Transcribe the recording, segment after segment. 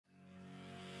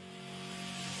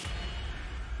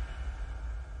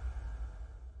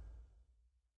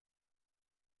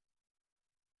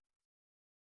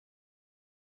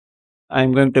I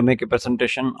am going to make a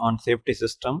presentation on safety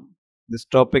system. This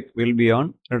topic will be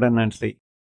on redundancy.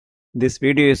 This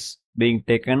video is being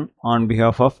taken on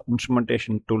behalf of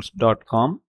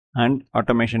instrumentationtools.com and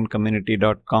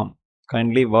automationcommunity.com.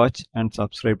 Kindly watch and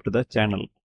subscribe to the channel.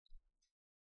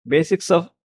 Basics of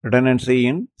redundancy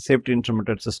in safety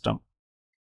instrumented system.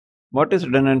 What is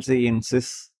redundancy in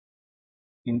SIS?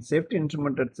 In safety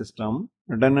instrumented system,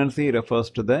 redundancy refers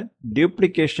to the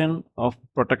duplication of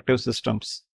protective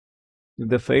systems. If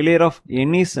the failure of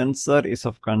any sensor is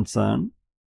of concern,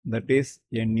 that is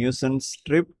a nuisance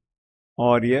trip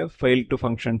or a fail to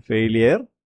function failure,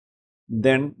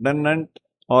 then redundant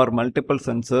or multiple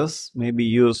sensors may be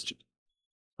used.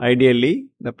 Ideally,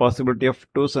 the possibility of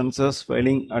two sensors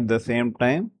failing at the same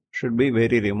time should be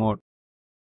very remote.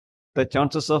 The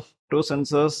chances of two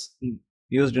sensors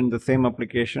used in the same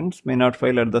applications may not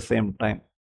fail at the same time.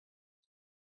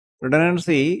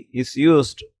 Redundancy is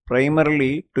used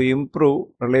primarily to improve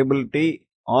reliability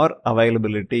or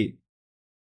availability.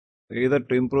 Either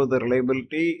to improve the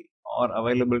reliability or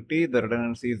availability, the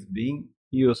redundancy is being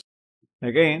used.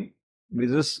 Again,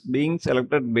 this is being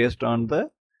selected based on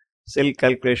the cell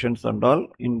calculations and all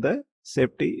in the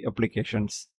safety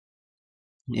applications.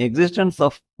 The existence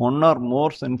of one or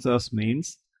more sensors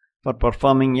means for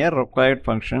performing a required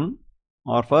function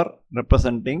or for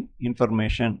representing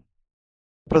information.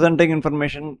 Representing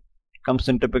information comes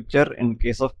into picture in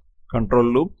case of control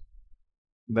loop.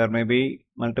 There may be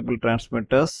multiple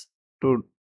transmitters to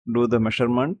do the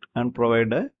measurement and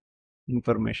provide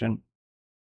information.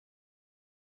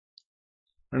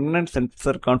 Redundant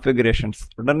sensor configurations.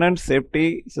 Redundant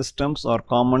safety systems are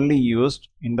commonly used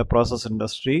in the process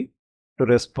industry to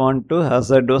respond to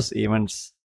hazardous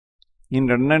events. In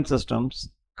redundant systems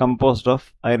composed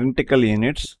of identical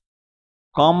units,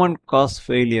 common cause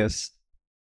failures,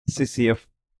 CCF,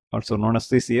 also known as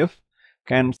CCF,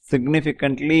 can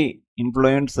significantly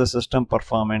influence the system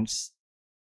performance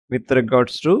with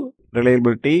regards to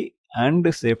reliability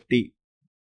and safety.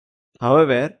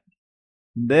 However,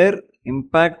 their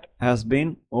impact has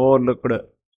been overlooked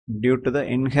due to the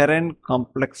inherent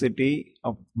complexity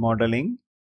of modeling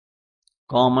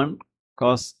common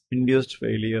cause induced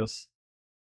failures.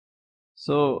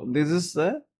 So this is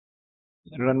the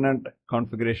redundant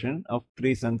configuration of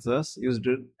three sensors used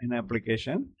in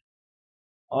application.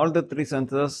 All the three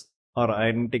sensors are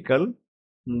identical,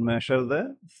 measure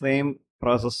the same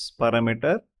process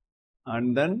parameter,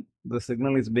 and then the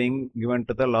signal is being given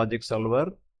to the logic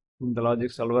solver. In the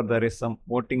logic solver, there is some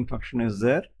voting function is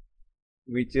there,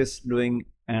 which is doing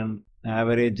an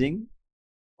averaging,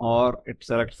 or it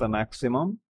selects the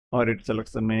maximum, or it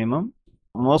selects the minimum.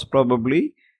 Most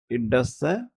probably, it does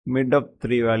the mid of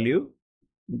 3 value,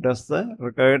 does the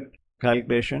required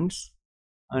calculations,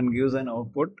 and gives an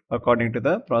output according to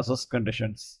the process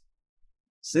conditions.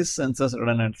 SIS sensors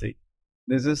redundancy.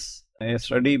 This is a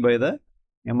study by the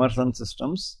Emerson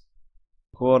Systems,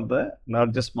 who are the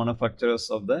largest manufacturers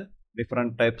of the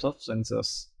different types of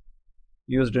sensors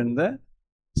used in the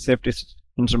safety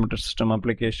instrumented system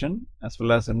application as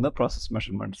well as in the process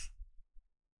measurements.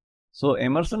 So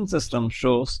Emerson Systems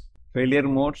shows failure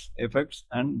modes, effects,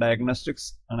 and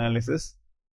diagnostics analysis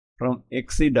from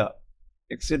exida.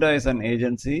 Exida is an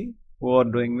agency who are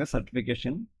doing the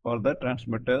certification for the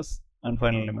transmitters and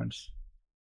final elements.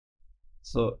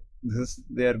 So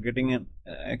they are getting an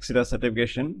exida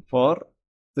certification for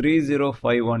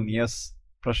 3051S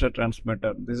pressure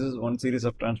transmitter. This is one series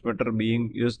of transmitter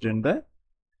being used in the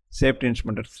safety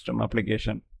instrumented system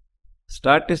application.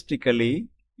 Statistically,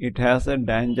 it has a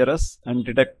dangerous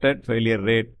undetected failure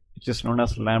rate, which is known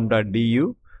as lambda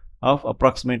du, of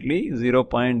approximately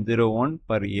 0.01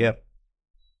 per year.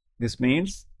 This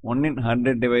means 1 in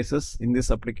 100 devices in this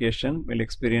application will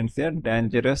experience a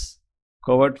dangerous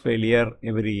covert failure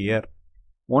every year.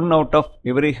 1 out of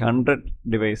every 100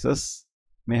 devices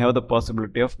may have the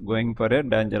possibility of going for a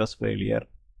dangerous failure.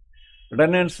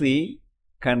 Redundancy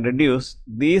can reduce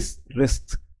these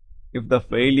risks if the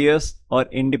failures are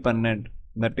independent,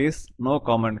 that is, no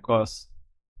common cause,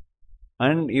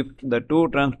 and if the two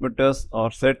transmitters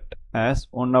are set as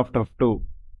 1 out of 2,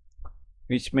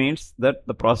 which means that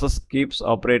the process keeps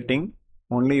operating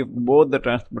only if both the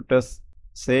transmitters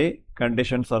say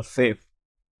conditions are safe.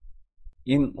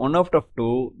 In 1 out of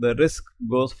 2, the risk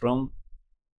goes from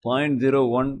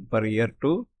 0.01 per year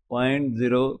to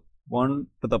 0.01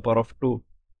 to the power of 2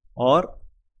 or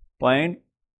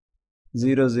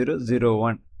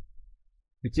 0.0001,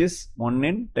 which is 1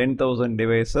 in 10,000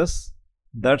 devices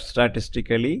that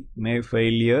statistically may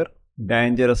fail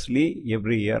dangerously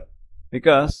every year,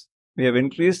 because we have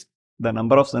increased the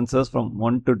number of sensors from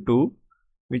 1 to 2,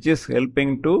 which is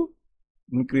helping to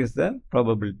increase the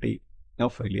probability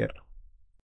of failure.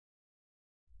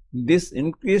 This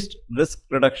increased risk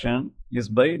reduction is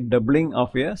by doubling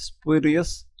of a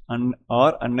spurious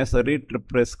or unnecessary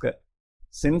trip risk,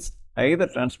 since either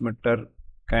transmitter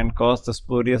can cause the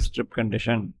spurious trip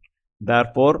condition.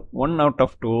 Therefore, 1 out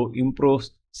of 2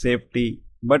 improves safety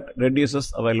but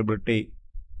reduces availability.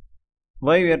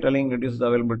 Why we are telling reduces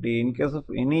availability? In case of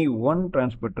any one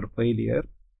transmitter failure,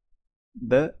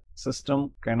 the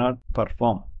system cannot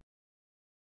perform.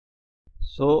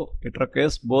 So it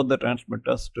requires both the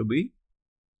transmitters to be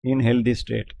in healthy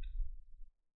state.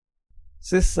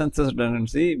 SIS census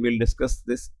redundancy, we'll discuss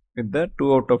this with the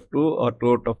 2 out of 2 or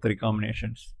 2 out of 3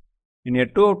 combinations. In a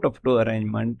 2 out of 2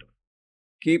 arrangement,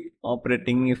 keep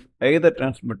operating if either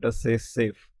transmitter says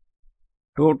safe.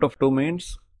 2 out of 2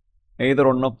 means either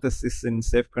one of this is in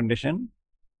safe condition,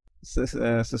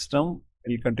 system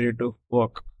will continue to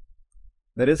work.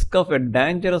 The risk of a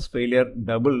dangerous failure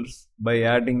doubles by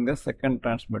adding the second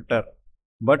transmitter,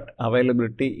 but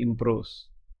availability improves.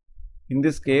 In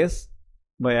this case,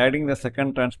 by adding the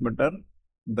second transmitter,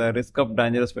 the risk of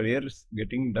dangerous failure is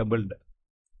getting doubled,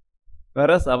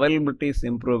 whereas availability is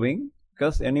improving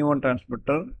because any one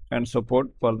transmitter can support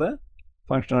for the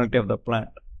functionality of the plant.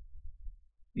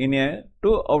 In a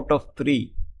 2 out of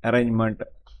 3 arrangement,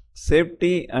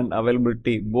 safety and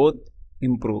availability both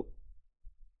improve,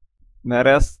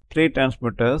 whereas 3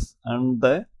 transmitters and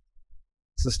the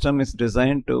system is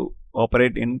designed to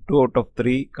operate in 2 out of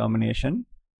 3 combination,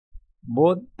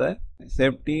 both the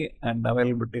safety and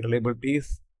availability reliability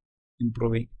is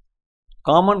improving.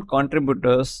 Common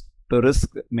contributors to risk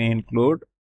may include,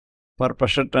 for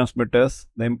pressure transmitters,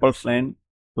 the impulse line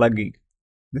plugging.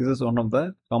 This is one of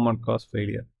the common cause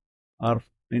failure. Or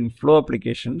in flow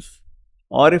applications,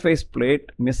 orifice plate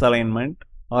misalignment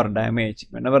or damage.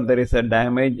 Whenever there is a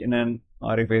damage in an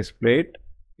orifice plate,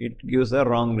 it gives a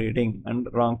wrong reading and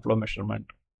wrong flow measurement.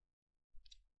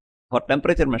 For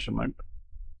temperature measurement,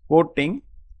 coating,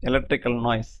 electrical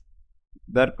noise.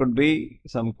 There could be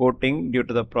some coating due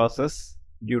to the process,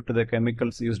 due to the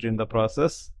chemicals used in the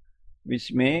process,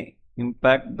 which may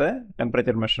impact the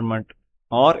temperature measurement,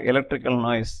 or electrical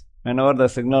noise. Whenever the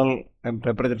signal,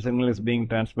 temperature signal is being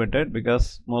transmitted,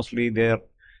 because mostly they are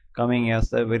coming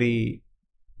as a very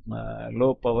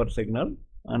low power signal,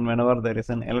 and whenever there is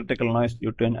an electrical noise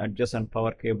due to an adjacent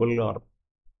power cable or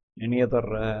any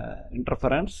other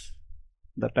interference,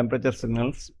 the temperature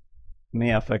signals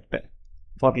may affect.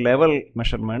 For level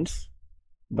measurements,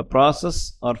 the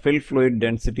process or fill fluid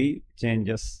density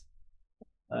changes.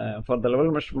 For the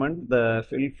level measurement, the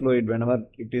fill fluid, whenever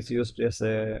it is used as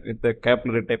with the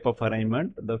capillary type of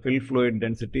arrangement, the fill fluid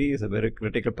density is a very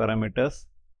critical parameter.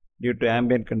 Due to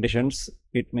ambient conditions,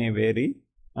 it may vary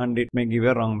and it may give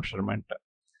a wrong measurement.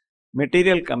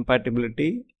 Material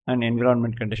compatibility and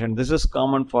environment condition. This is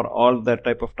common for all the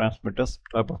type of transmitters,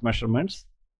 type of measurements,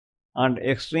 and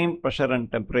extreme pressure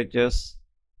and temperatures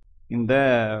in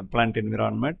the plant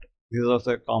environment. This is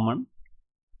also common.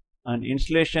 And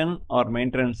installation or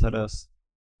maintenance errors.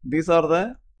 These are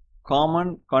the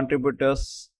common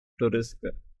contributors to risk,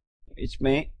 which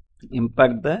may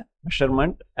impact the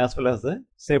measurement as well as the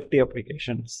safety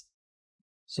applications.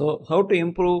 So, how to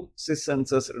improve SIS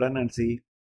census redundancy?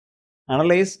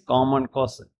 Analyze common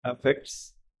cause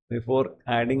effects before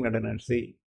adding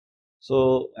redundancy.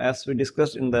 So, as we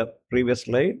discussed in the previous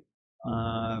slide,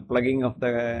 plugging of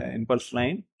the impulse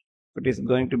line, if it is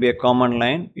going to be a common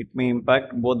line, it may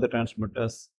impact both the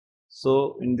transmitters.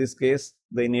 So, in this case,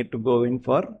 they need to go in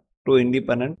for 2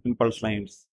 independent impulse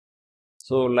lines.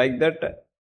 So, like that,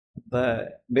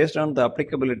 based on the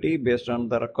applicability, based on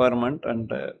the requirement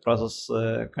and process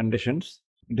conditions,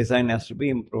 design has to be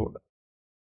improved.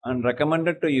 And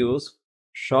recommended to use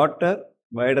shorter,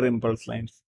 wider impulse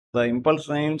lines. The impulse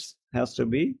lines has to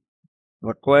be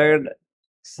required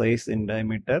size in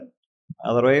diameter,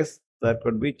 otherwise there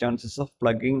could be chances of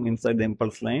plugging inside the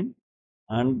impulse line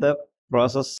and the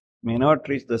process may not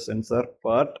reach the sensor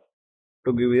part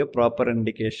to give you a proper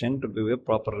indication, to give you a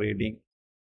proper reading.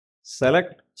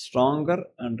 Select stronger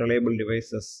and reliable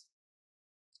devices.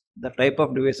 The type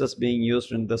of devices being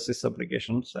used in the SIS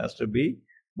applications has to be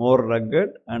more rugged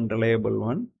and reliable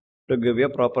one to give you a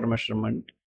proper measurement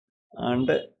and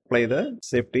apply the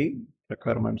safety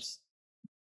requirements.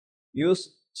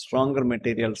 Use stronger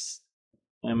materials.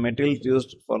 Materials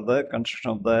used for the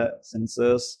construction of the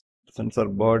sensors, sensor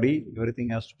body, everything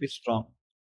has to be strong.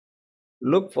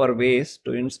 Look for ways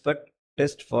to inspect,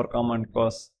 test for common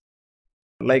cause,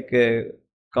 like a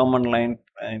common line,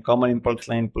 common impulse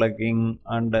line plugging,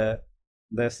 and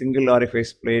the single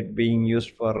orifice plate being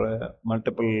used for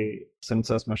multiple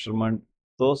sensors measurement.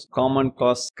 those common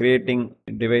cause creating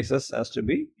devices has to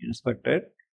be inspected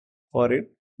for it,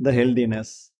 the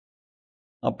healthiness.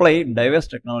 Apply diverse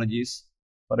technologies,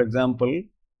 for example,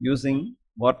 using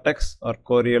vortex or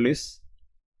Coriolis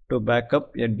to back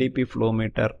up a DP flow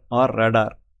meter or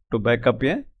radar to back up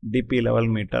a DP level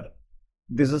meter.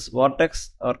 This is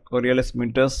vortex or Coriolis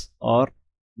meters or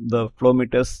the flow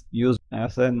meters used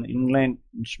as an inline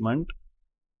instrument.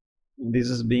 This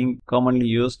is being commonly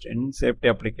used in safety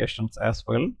applications as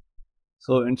well.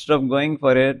 So instead of going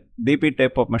for a DP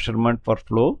type of measurement for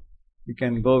flow, we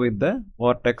can go with the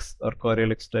vortex or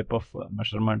Coriolis type of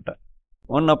measurement.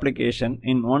 One application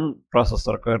in one process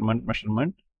requirement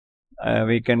measurement,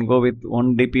 we can go with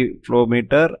one DP flow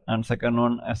meter and second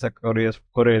one as a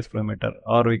Coriolis flow meter,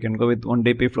 or we can go with one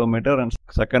DP flow meter and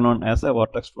second one as a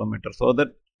vortex flow meter, so that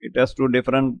it has two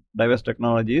different diverse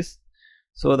technologies,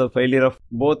 so the failure of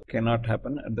both cannot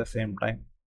happen at the same time.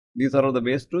 These are the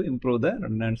ways to improve the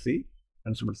redundancy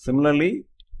principle. Similarly,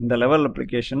 in the level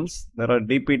applications, there are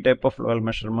DP type of level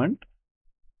measurement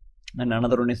and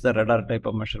another one is the radar type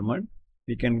of measurement.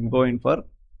 We can go in for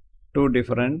two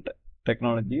different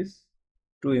technologies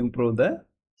to improve the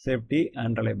safety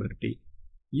and reliability.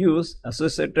 Use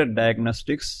associated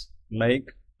diagnostics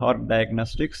like heart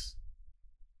diagnostics.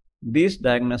 These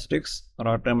diagnostics are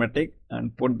automatic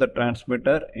and put the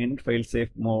transmitter in fail-safe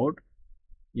mode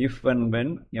if and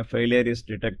when a failure is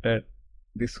detected.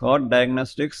 This heart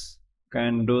diagnostics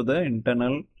can do the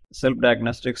internal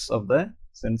self-diagnostics of the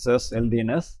sensor's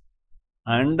healthiness,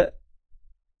 and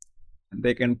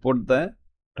they can put the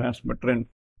transmitter in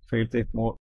fail-safe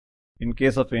mode in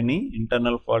case of any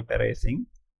internal fault arising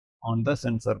on the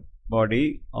sensor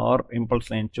body or impulse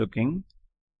line choking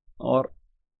or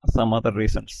some other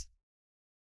reasons.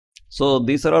 So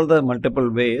these are all the multiple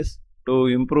ways to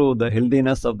improve the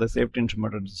healthiness of the safety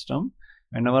instrumented system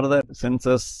whenever the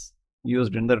sensors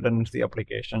used in the redundancy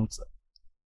applications.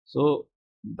 So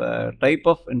the type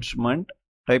of instrument,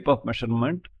 type of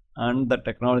measurement and the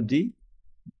technology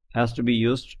has to be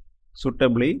used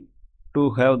suitably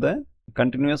to have the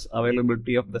continuous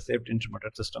availability of the safety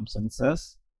instrumented system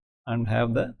sensors and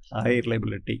have the high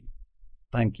reliability.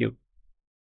 Thank you.